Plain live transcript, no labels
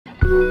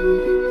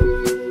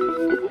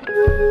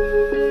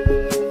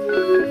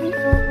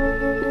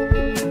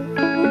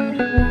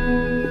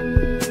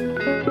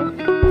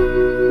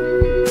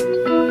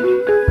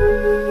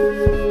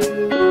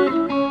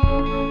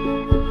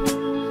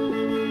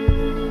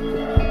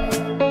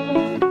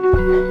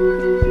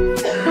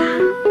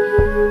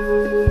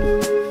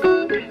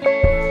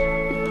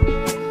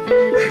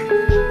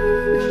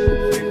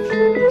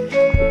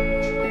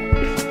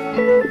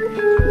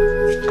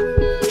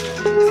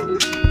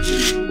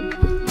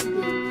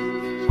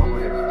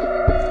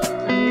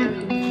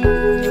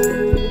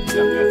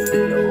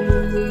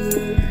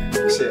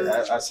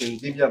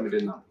Bibi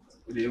amedena.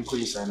 Ode enko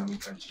yisa na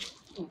mkanchi.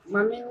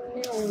 Mami ni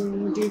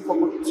ndi for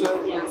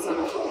kutoa yansa.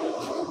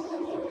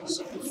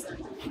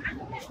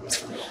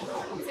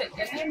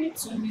 Any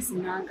 2 weeks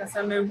na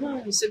kasa me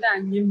hu shida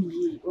anyem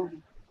yi o.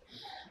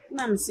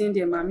 Na me sin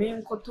de mami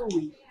nkoto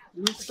we.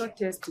 Nkoto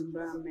test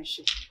bra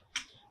meshe.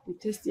 The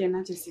test ye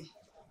na chese.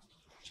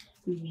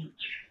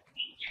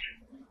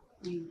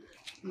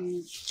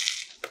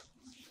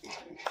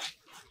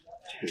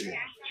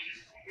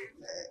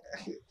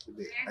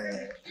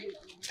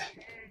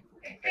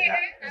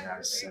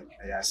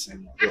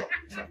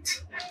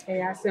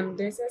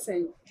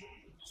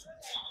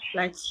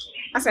 Like,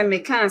 as I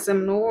make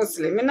some no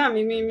wasle, me na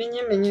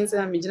me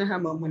say me jina ha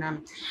ma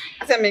munam.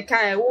 As I make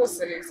kai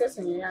wasle, say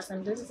say ya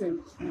some this is.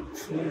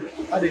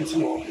 I didn't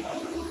know.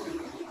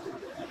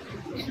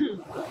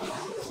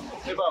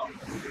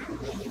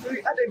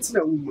 I didn't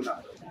know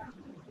umuna.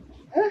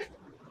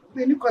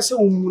 Then you can say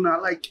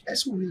umuna like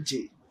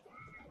SOJ.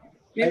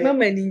 Me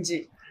mama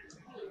ninje.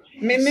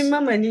 Me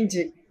mama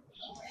ninje.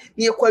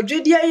 Ni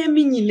kwadwedi aye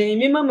me nyina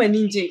me mama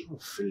ninje.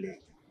 Ofele.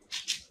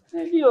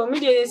 Ebi o me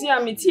dey say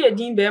am tie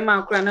din be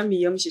ma akura na me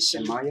yam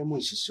hyehye. Ma yam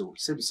hyehye o.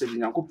 Sebi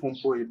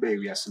Nyankopon po e ba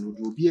wiase no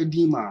do obi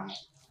adin ma.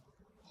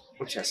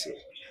 O chase.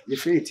 Ye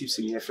fe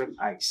Tipsy ye fe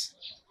ice.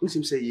 O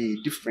sim say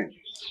ye different.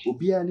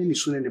 Obi a ne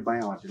so ne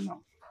ban awade na.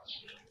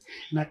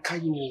 Na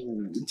kayo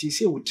nti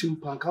se wotim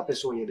pan ka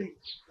peso ye dey.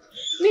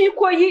 Me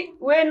koyi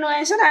we no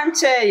en shada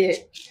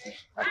ncheye.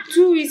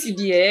 2 weeks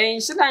die en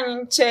shada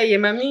ncheye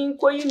ma me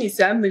koyi ni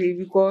samre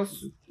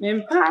because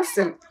me pass.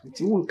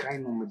 Nti won kai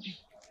no mbi.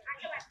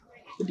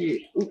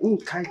 Odi un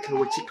kai ka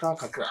wachi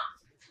kakra.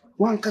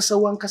 Wan kasa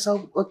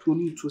oto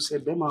ni to se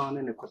be ma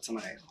ne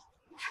kotena e.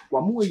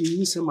 Wa mo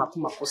yi se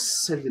makoma ko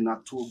 7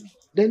 ato.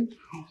 Then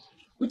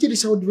which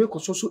is how the way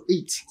so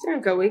 8.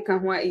 Nka we kan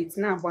ho 8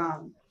 na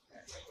ba.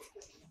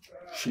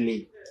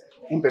 Fili.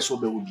 Un peso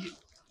be ubi.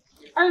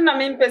 Ana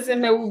me pese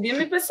me ubi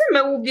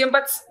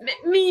but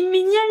me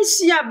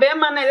nyanhia be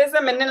ma na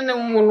lese me ne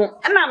mu no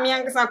na me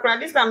ankasa kura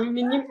this time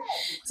me nim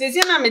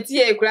se na me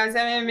tie kura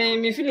se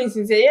me feelings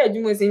se ye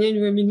adwuma se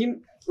nyanyuma me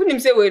nim unim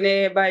se we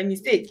na by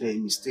mistake.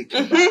 Mistake.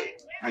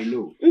 I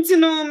know. Nti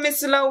no me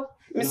slow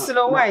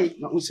why?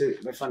 Na say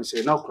my fan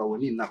say na kura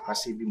woni na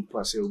kwase bi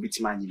mpo say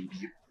obitima anyim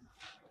bi.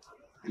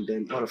 And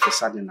then all of a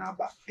sudden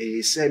aba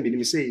say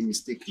me say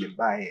mistake me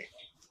buy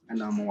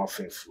and I'm more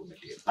faithful me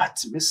there.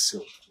 But miss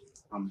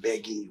I'm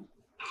begging you.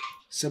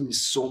 Some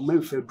so many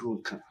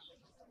drunk.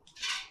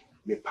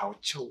 Me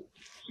poucho.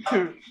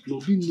 No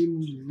be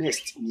name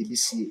next ni be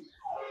see.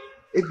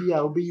 Ebi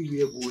a obi we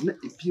go na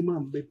epima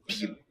mba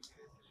pim.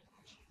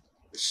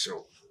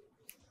 So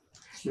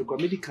me go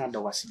medical da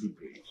wasi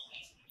bibre.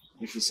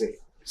 If you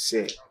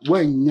say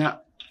wanya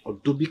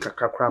odobi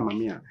kakakra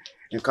mame a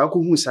enka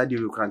ko hu sa de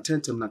recruit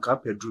tentem na ka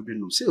pedro bi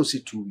no say o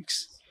see 2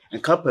 weeks.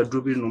 Enka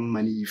pedro bi no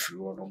mani ifiri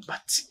no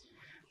but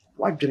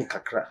what drink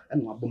kakra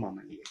and wabo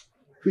mama ni.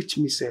 Which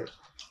me say,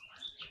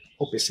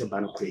 Opese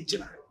Bano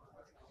Quajana.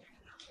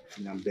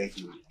 And I'm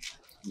begging you,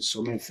 in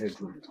so many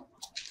federal.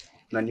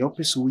 Nan the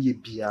opes we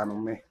piano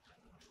me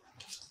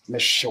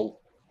show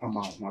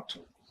amount not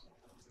to.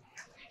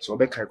 So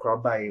Becca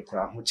crowd by a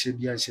crowd, which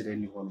be answered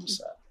anyone,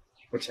 sir.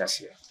 What I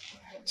say?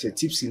 Say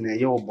Tipsy in a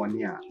your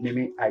bonia,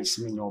 name ice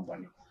me your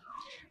bonny.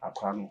 A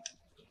crown,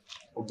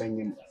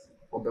 Obenim,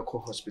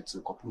 Obeco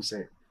Hospital, Copun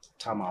say,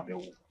 Tama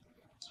Bell.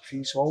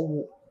 Fees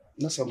all,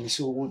 not some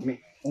so would me,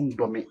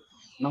 domi.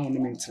 Now only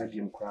maintain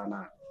the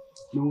crana.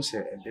 No,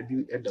 sir, a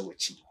baby at the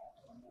witchy.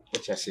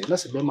 What I say,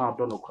 let's be my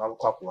donor crowd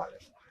quack water.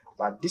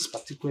 But this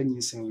particular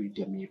insane with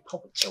them, me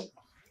pop chow.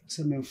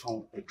 Some men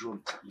found a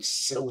drunk,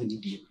 so we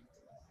need him.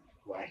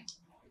 Why?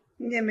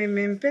 Yeah,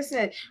 me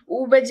person,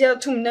 Ubeja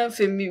to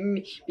nothing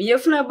me. Your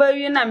friend by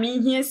you, and I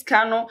mean, here's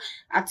cano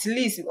at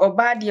least, or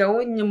bad your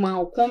own your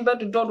mouth, combat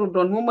to Dodo,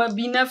 don't woman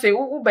be nothing,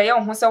 who by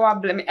your house our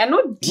blame, and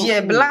no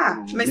dear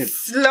blah, Miss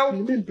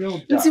Slow.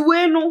 It's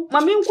way no,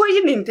 Mammy, why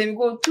you didn't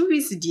go 2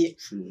 weeks, dear.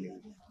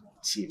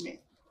 See me.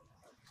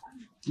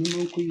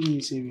 No, could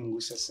you saving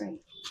was a saying?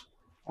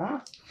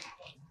 Ah,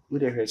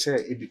 would I say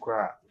it be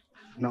cry?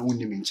 Now,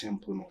 only mean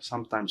champion,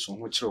 sometimes on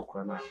what you're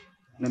crying.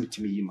 Let me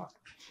to me, ma.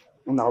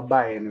 I'll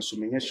buy and so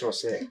many sure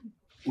say,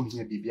 wouldn't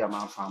you be a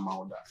man farm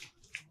out that?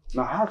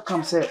 Now, how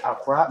come say I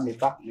crab me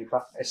back,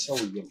 I saw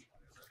him.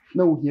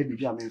 No, would you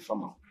be a man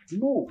farmer?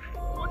 No.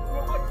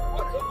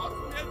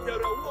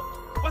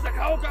 What's a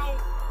cow?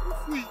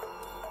 Free.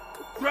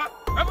 Crap,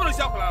 I'm going to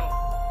shop around.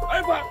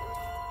 I'm back.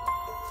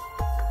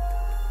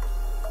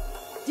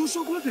 Do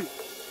chocolate.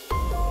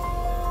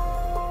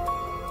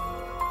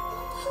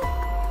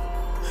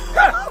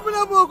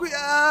 Abna boku ya.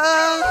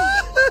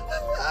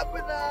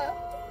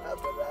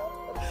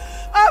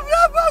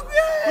 Abna boku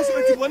ya. Você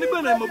vai te pôr nem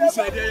banana, mas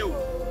você é de eu.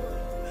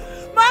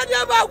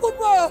 Manda boku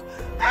po.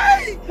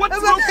 Ei, what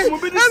is wrong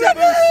with me? This is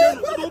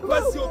don't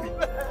pass you.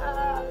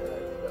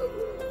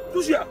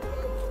 Do já.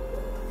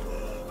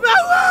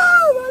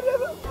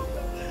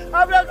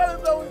 Abna ka me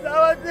usa.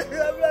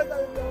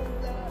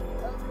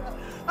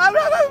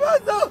 Abna ka me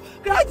usa.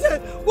 Grazie.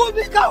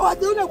 Come cavolo,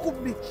 tu ne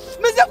cubi.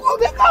 Mi se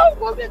come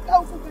cavolo.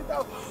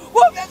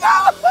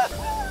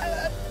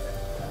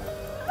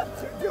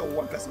 Eu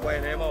vou cá se vai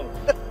né, irmão.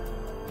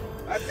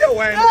 Até o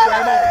vai né,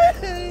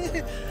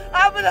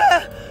 Abna.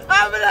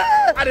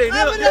 Are,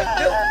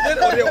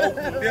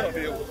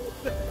 deu.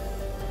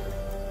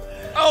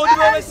 Ah, onde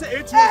vai ser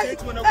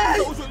 8 months,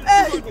 eu uso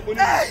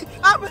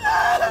Abna.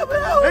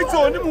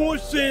 Então, nem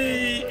moço.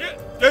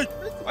 Ei,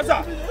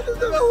 asa.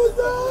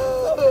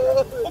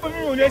 O bem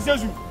meu nesse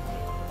azul.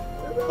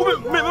 O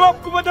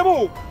bem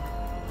demo.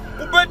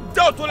 O bem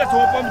dá toalete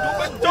para mim, o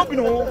bem dá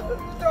bino.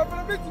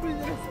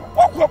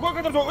 Qual que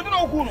eu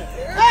não cuno.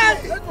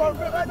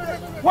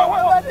 Why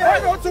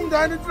don't you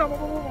dine it?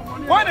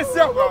 Why the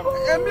same?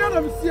 I'm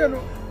not seeing no.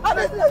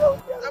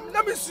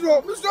 Let me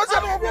slow. Miss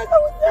Johnson, will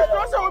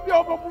be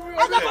over.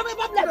 I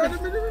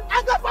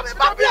got for me.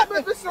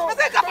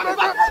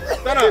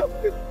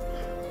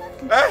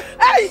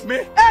 Hey, me.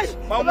 Hey,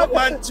 Mama,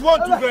 want to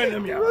go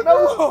in here.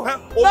 No,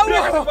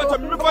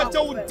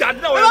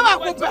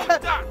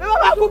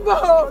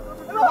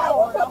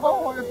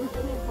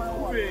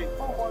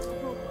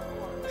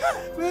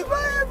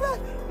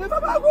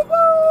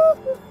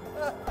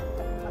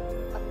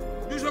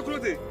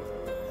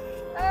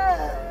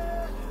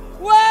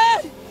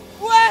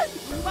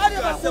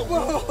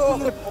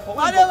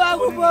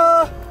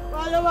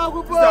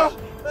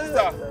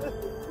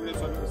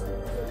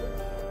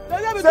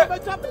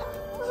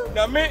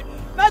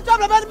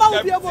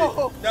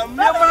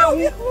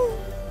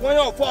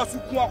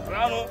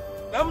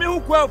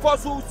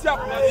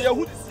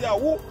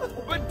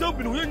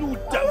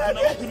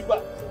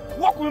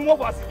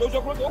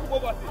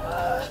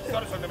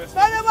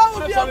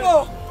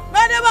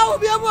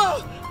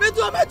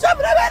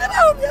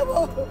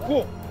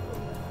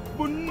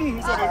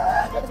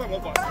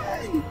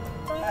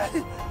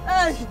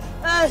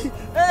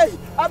 Hey,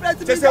 I'm ready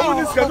to be down.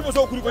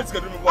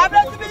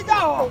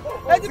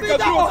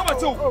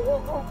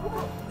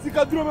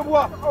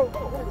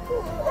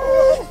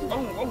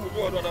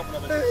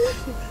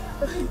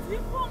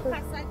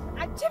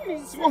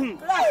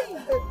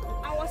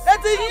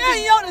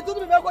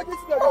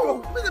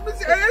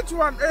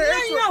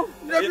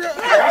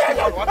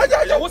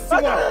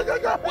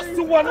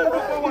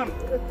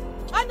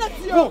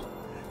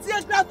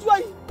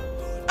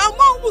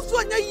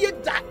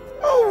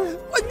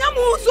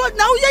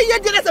 Now you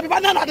get a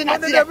banana. And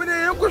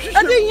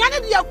then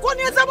you are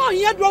calling someone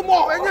here to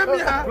more.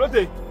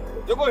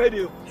 You go ahead,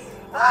 you.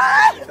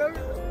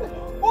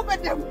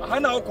 Open them.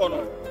 Hana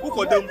O'Connor. Who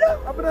called them?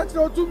 I'm not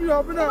to me.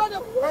 I'm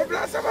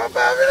not some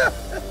family.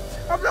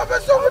 I'm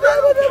not so good.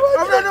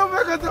 I'm not no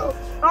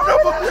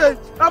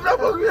I'm not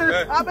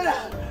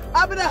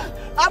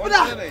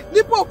Abena.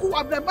 Nipoku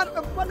Abena.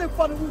 But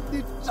fun with the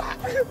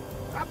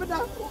Abena.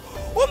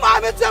 Oh,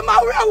 my, tell my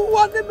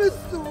one name is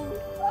so.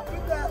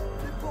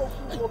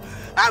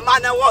 I'm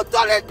on a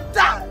water and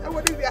die.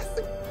 What did you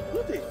say?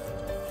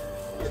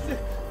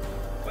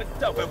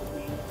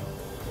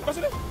 What's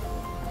that?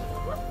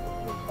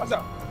 What's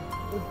that?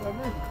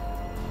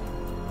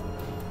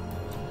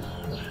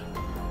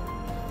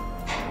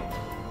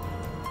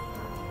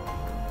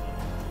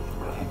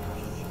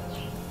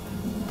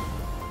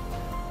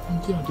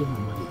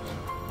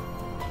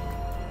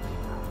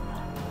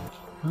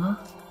 Huh?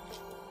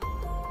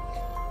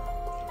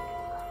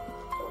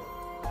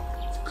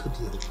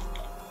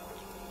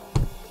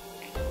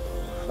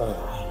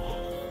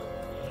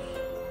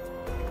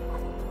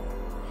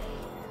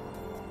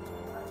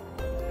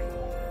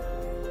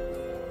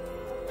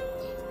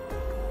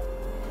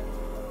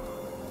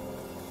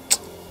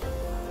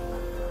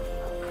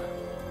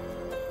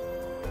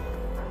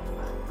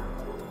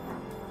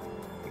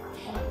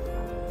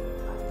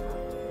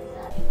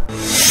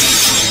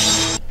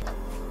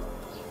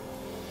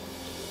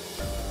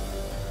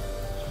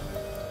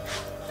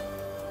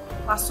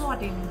 I saw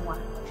them in one.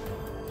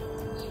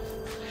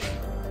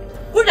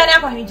 Who done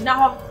ever in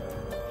now?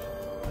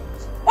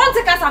 On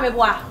take us, I'm a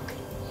boy.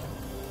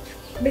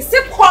 Miss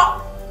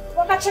Sipco,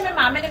 what much of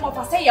my many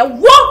more say a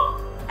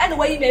whoop and the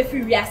way you may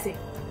feel reacting.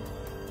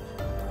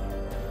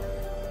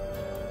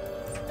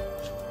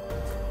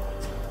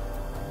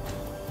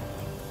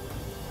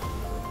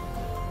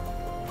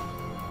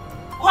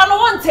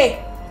 Qualante.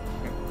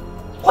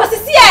 What's the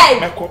CA?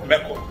 Meko.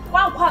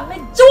 One quite me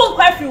do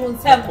quite few on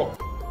temple.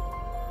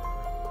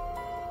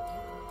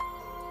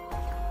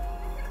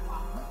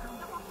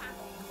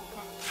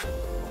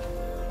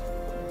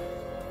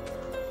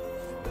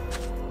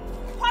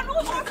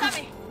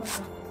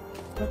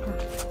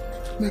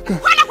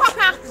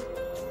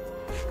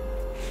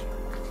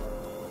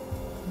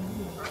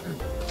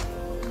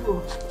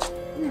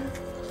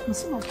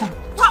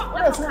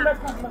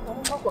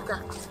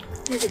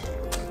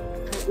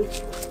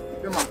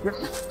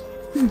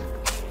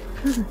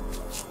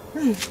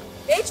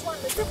 H1,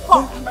 Mr.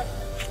 Paul.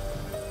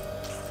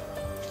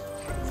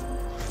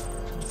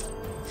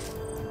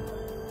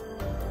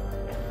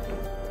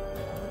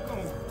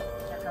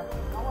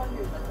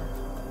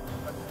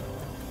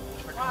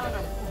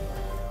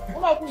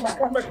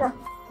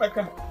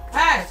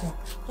 Hey,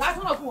 that's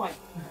not a point.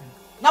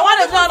 Now, what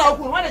is not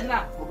open? What is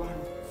now?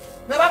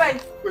 Bye.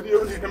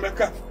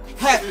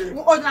 Hey,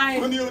 what is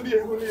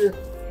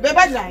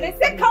now? Let's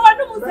take cover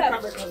to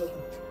myself.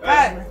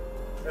 Hey,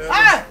 I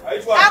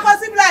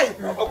was in life.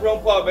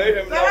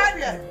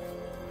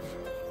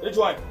 Which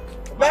one?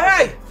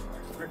 Hey,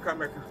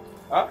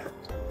 Huh?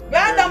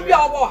 where don't be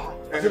over?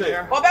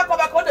 Go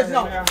back, what is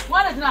now?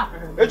 What is now?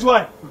 Which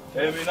one?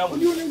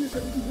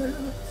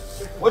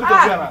 What is the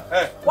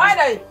Why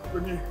they?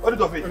 What is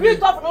the thing? We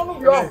talk no no.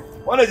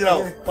 What is it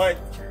now? Fine.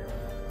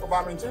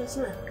 Obama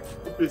Chelsea.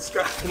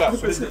 Pesca.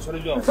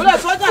 So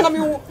that's what I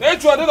mean.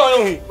 Which one?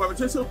 Obama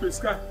Chelsea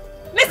pesca.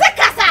 Mr.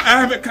 Kasa.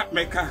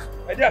 Meka.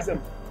 I did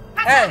some.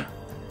 Eh.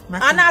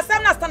 Ana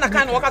asem na stand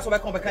kan waka so be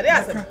kon be kan.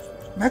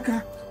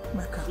 Meka.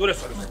 What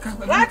is it?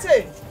 Right.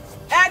 Eh,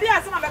 dey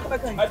asem be kon be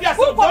kan. I did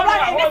some.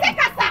 Mr.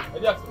 Kasa. I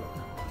did some.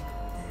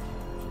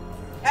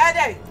 Eh,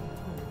 dey.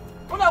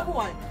 Una ku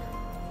wan.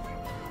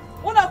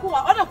 Una ku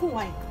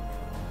wan.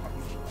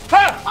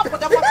 Ha!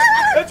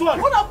 Which one?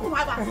 Una ku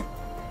wan ba.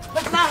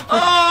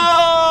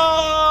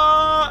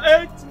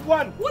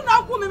 H1.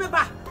 Una ku me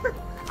ba.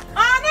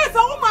 Ana so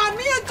wo ma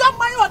mi e jom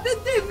man o tin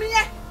mi e.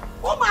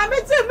 Wo ma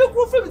mi tin mi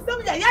ku fi mi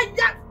sem ya.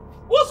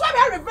 Wo so be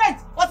revenge.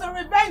 What a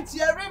revenge,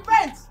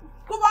 revenge.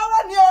 Come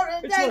on, ni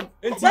revenge.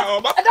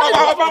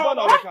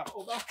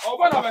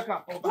 Oba.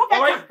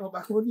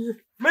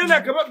 Me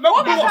na ke me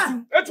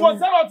H1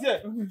 salot here.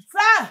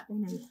 Sir.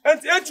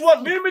 And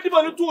H1 me di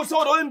banu tu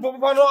so do in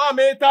papa no am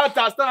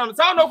ta stand.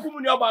 Sa no kumu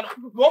ni oba no.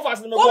 Mo fa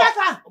se me bo.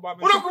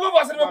 Uno kumu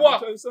fa se me bo.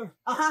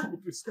 Aha.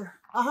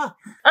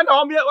 And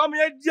o me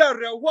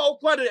diare wo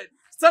kwa de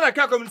sana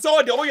ka kom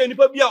so de wo ye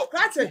nipa bia o.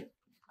 Kate.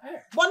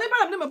 Boni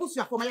ba na me busu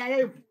afọ ma ya ya.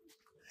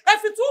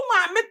 If it too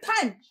ma me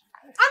time.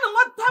 Ana mo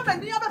time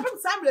and you be pem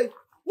samle.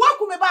 Wo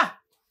ku me ba.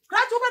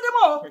 Kate wo be dem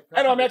o.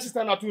 And o me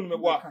stand na tu no me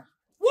bo.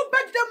 Wo be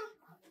dem.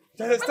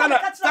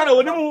 Sana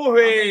woni mu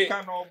hwe.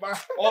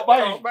 Oba.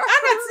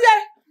 Ana tie.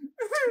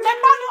 Me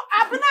ba no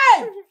abna.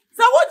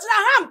 So wo jina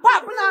ha mpa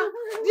abna.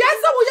 Dia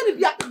so wo ye ni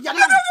bia ya na.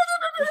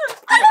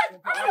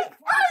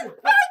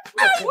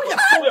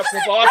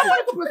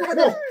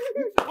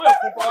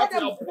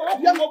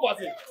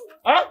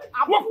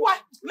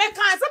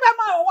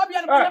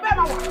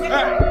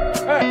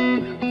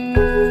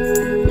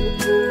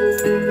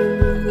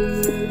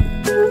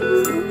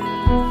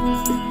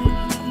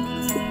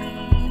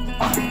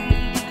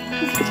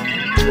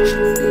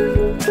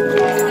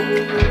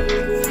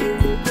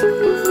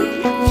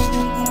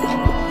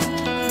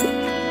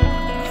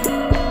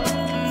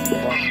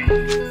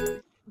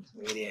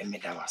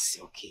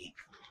 Okay.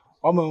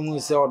 Omo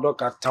say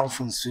odoka town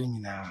fun so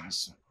nyina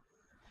so.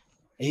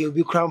 E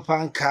obi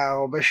krampa nka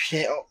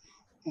obehwe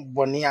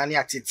boni ani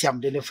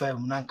atetiam de ne fa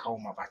mu na nka wo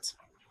mabat.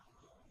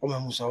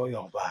 Omo so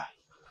yo ba.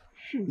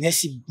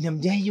 Nesi nem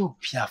den ye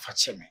opia fa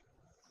cheme.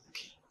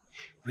 Okay.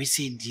 We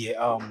say die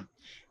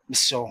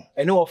so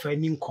ene wo fa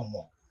ni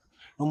nkomo.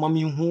 No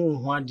mami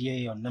hu ade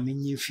ye na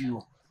menyi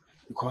fiu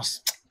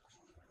because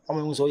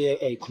omo so ye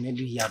e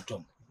kunadu ya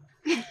dom.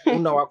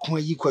 Una wakon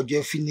yi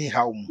kwadwa fi ni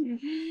hawo mu.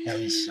 Na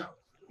nsha.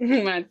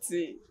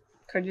 Mati,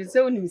 kaju se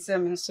oni se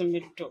me so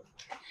me do.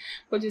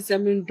 Kaju se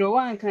me do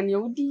wan kan ye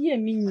odi ye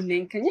mi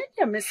nyine kan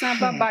ye me san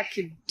ba back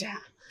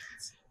da.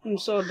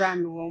 Nso do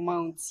am wo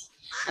mount.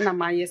 Ana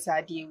ma ye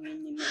sa de we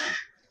nyine.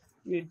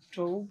 Me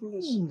do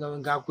bu.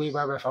 Nga ko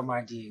ba ba fa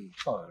ma de.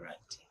 All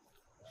right.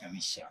 Na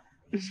nsha.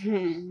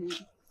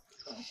 Jesus.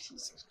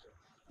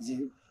 Is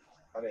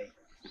all right.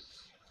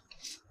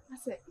 I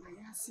said, my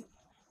ass.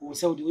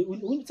 So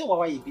we say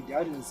why you be there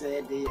and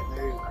say they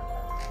America.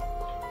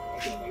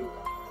 Jesus.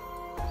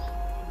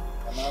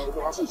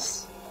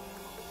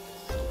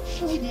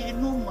 So they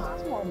no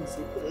man one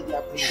say they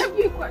are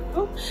playing.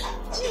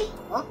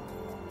 Huh?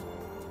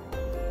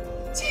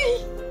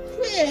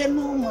 We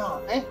no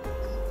man, eh?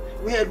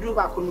 We do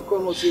back on the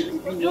corner say we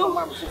be no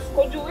man.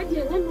 Ko do we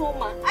dey no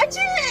man. Achi!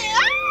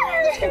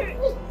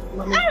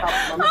 Mama.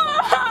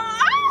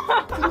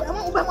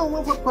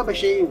 Mama for be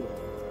shey you.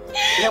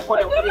 Yeah, for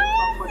the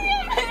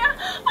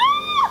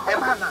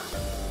Emana.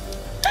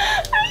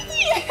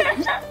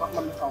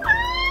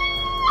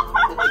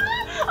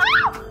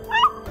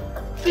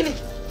 Fini.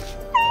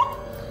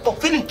 Oh,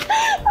 Fini.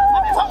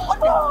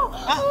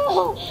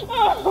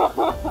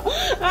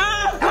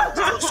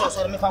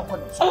 Sorry, me found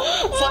them.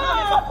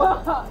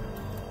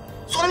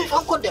 Sorry, me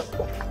found them.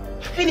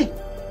 Fini.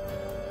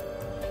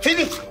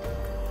 Fini.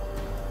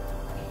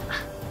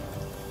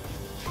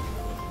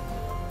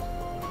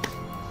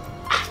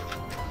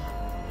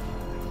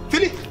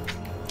 Fini.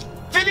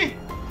 Fini.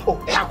 Oh,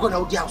 I have gone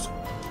out the house.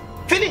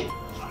 Fini.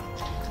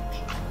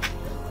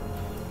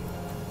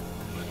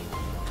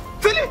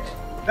 Fini.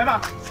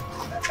 Nana,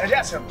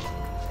 Eliasem.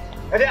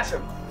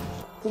 Eliasem.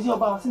 Is your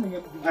boss in the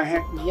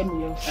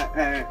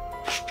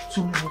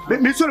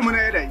Me so mo na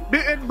yede.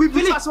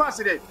 Be fast was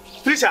today.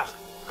 Felicia.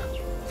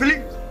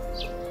 Felicia.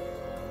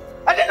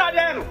 Ade na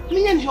de no.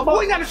 Me nya no ba.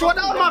 Wo nya no so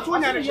da ma so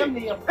nya no.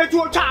 Etu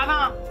o cha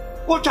na.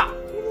 O cha.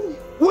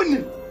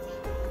 Woni.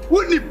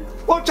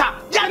 O cha.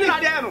 Ya na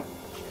de no.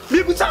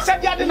 Me bu sa se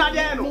ya de na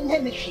de no. Me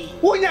nya ne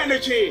hwe. Wo nya ne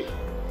hwe.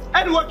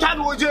 Ade wo cha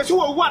no o je so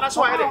wo wu ana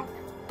so yede.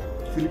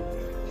 Felicia.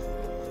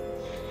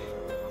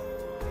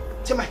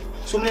 Chema,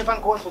 so me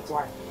fan ko so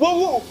twa.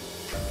 Wo.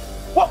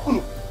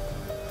 Wakunu.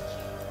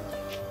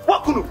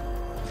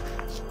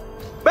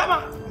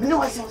 Bema,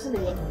 No, I say the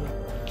yam.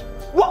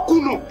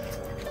 wakunu.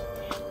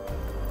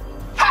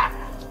 Ha!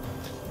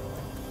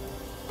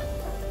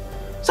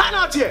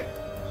 Sana tie.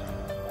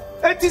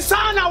 Eti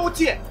sana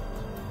wotie.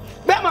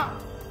 Bema.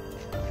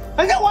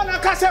 Anya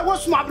wana ka say wo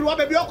suma bro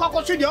ba bi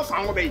okoko so de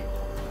ofa wo be.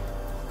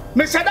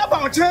 Me said that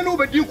ba chen no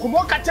be di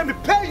nkumo ka che me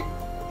pay.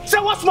 Say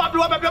wo suma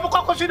bro ba bi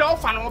okoko so de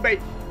ofa no be.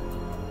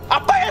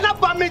 Abaye na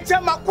ba me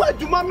chen makwa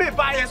adwuma me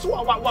ba ye so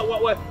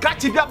wa ka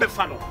ti bia be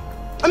fa no.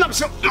 And I'm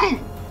saying,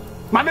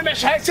 Mamma, I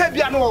said, be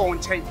no one.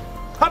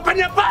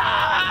 Company,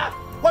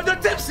 what the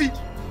Tipsy,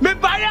 me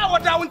buy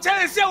out down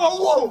tell say,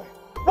 oh,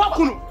 what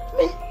could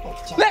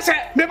let's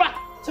say, maybe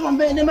some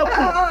men,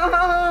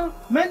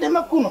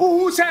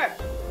 who said,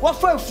 what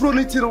for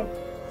Florentino?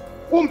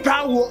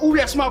 Power, who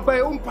is my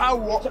boy,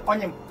 power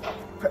on him.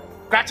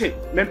 Gratty,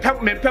 men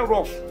pell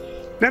off.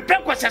 Men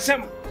pell was a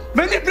sem,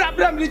 many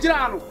blablam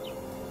Ligiano.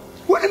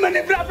 What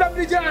many blablam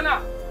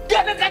Ligiana?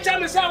 Get the catcher,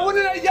 Miss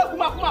Awuna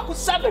Yakuma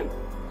 7.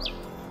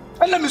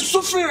 And let me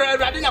suffer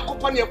rather than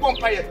company a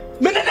bonfire.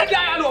 Many a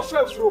guy or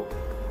fell through.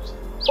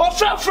 Or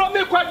fell from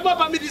me quite more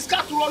by me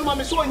discuss to all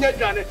my so near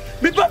Johnny.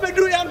 Me probably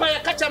do young by a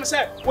catch and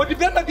say, what the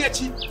member be a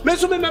cheap?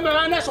 Mesu remember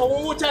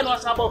or water or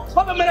sabo.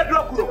 What a minute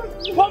drop.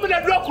 What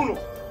minute drop.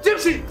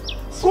 Tipsy,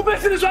 who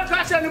best in this one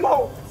class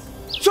anymore?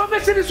 So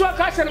best in this one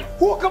class and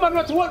who come and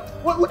not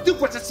what would do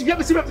what a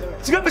severe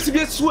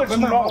sweat.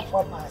 Member of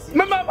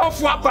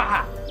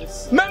Wabaha.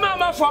 Member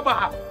of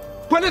Wabaha.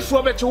 Police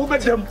for me to over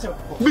them.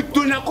 We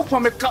do not go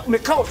from me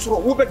couch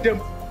or over them.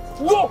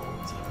 Whoa!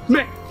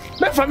 Me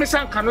for me,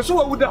 son, can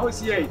so would the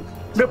house here.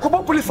 Me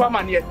come police for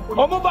man yet.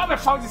 Or mobile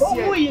found this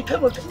year. You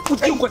come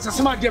with you was a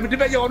smart game, the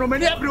baby on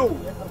many bro.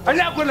 And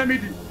now going to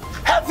meet you.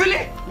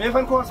 Heavily,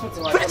 never cost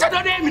Felicia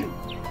don't name me.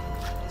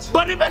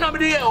 Bonnie Ben of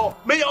the year,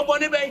 may your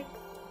bonnie bay.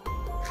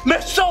 Me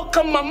so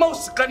come my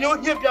mouse, can you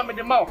hear me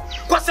the mouth?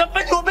 Because I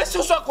bet you best so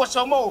was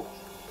some more.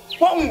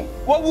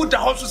 What would the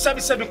house of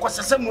 77 cost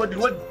a same word?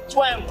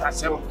 Why am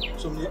crossing?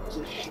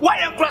 Why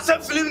am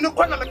crossing feeling no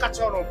corner make a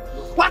channel?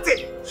 What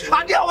it?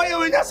 I dare why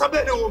you in a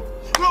sabedo.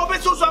 No, be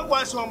so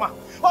once, Mama.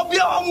 Or be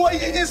on way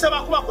in some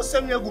of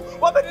some year.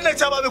 What be the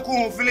nature of the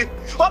cool, Philip?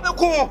 What the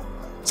cool?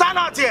 Sign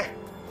out here.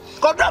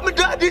 God damn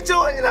it,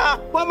 detail in her.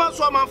 1 month,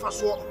 1 month for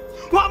so.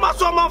 1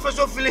 month, 1 month for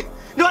so, Philip.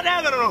 No,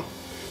 I don't know.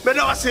 But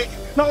I was sick.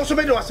 No, so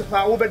many was a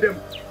power over them.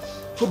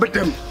 Over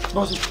them.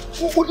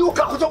 Who do you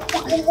cut?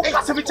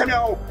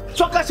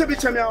 So can say be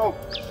me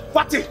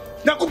what it?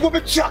 Now go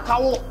be check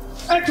out.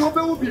 And to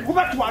be who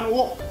back one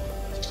walk.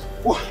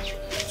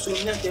 So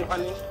you not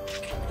funny.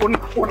 Ona.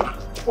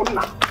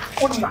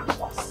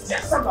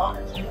 Yes, I'm not.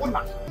 Ona.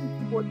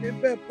 What the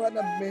pepper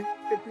na me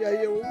pepe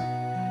ayo.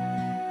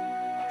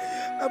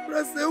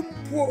 Abrase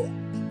mpo.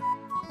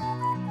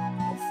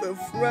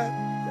 Ofefra.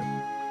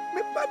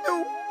 Me pa no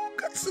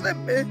katsere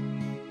me.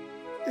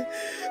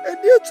 And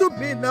you to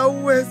me now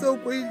where so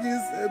going to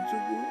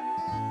go.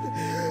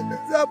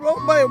 Zabro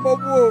my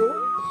mobo.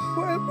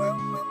 My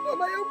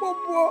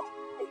mobo.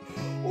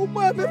 Oh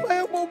my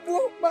mobo.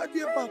 My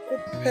dear Papa.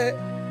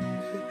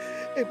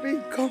 A big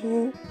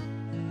come.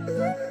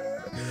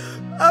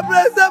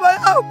 Abrasa my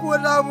uncle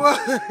now. My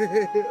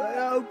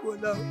uncle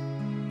now.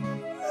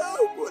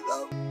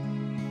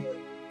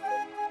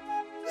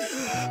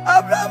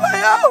 Abrasa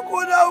my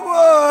uncle now.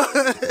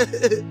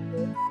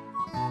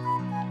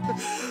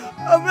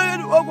 I'm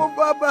ready to walk with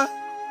Papa.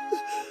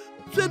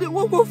 Said it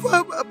walk with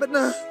Papa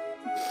now.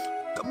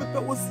 Come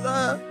up with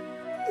Sa.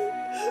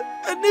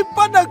 And the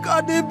Panaka,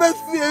 the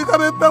best thing,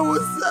 come up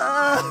with Sa.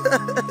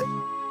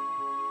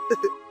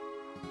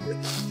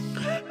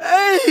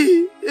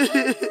 Hey!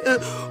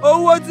 Oh,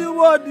 what you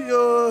want,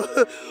 yo?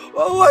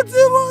 Oh, what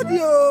you want,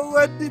 yo?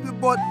 What did you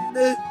want?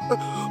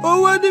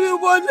 Oh, what did you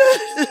want?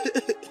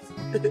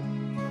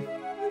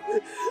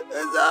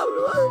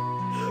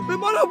 Me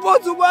mother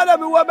bought to one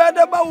me what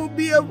better will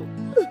be able.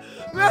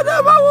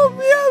 Better will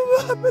be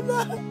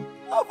able.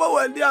 How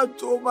when they are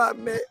to my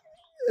me.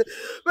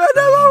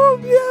 Better will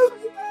be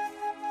able.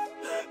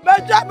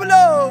 Benjamin.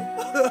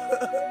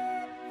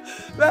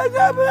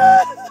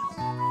 Benjamin.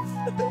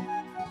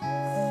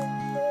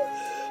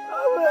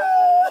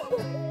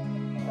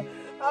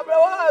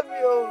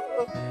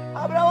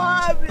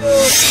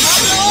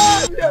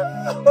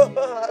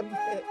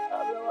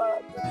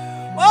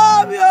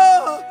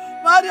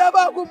 Maria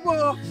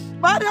Bagumo,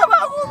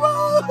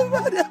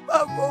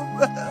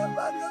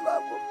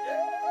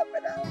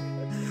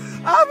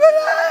 Hey!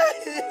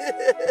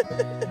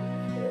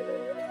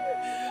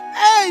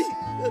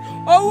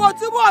 Oh,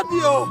 what's the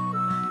audio?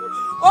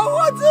 Oh,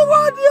 what's the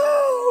audio?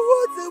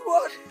 What's the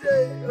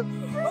audio?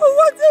 Oh,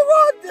 what's the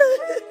audio?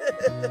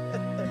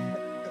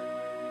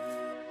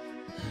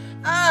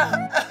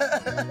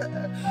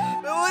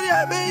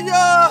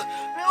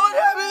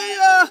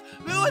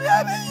 Me would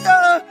have been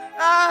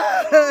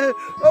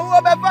oh,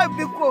 what about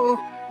people?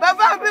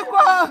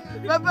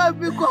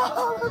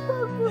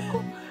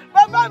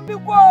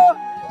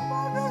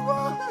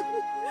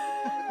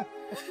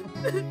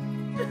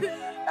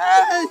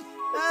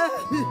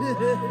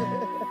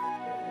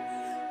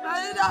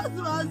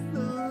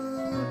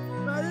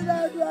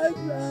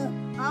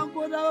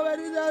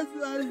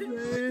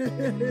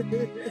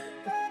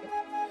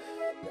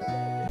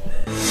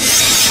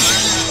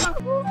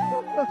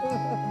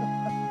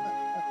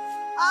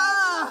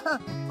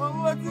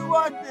 Oh, what you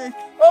want?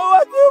 Oh,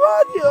 what you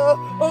want?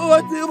 Oh,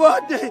 what you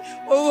want?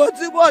 Oh, what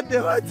you want?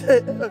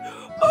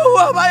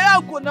 Oh, my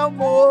uncle no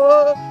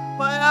more.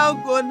 My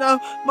uncle now.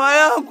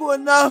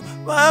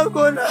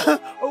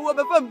 Oh, what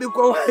the fuck?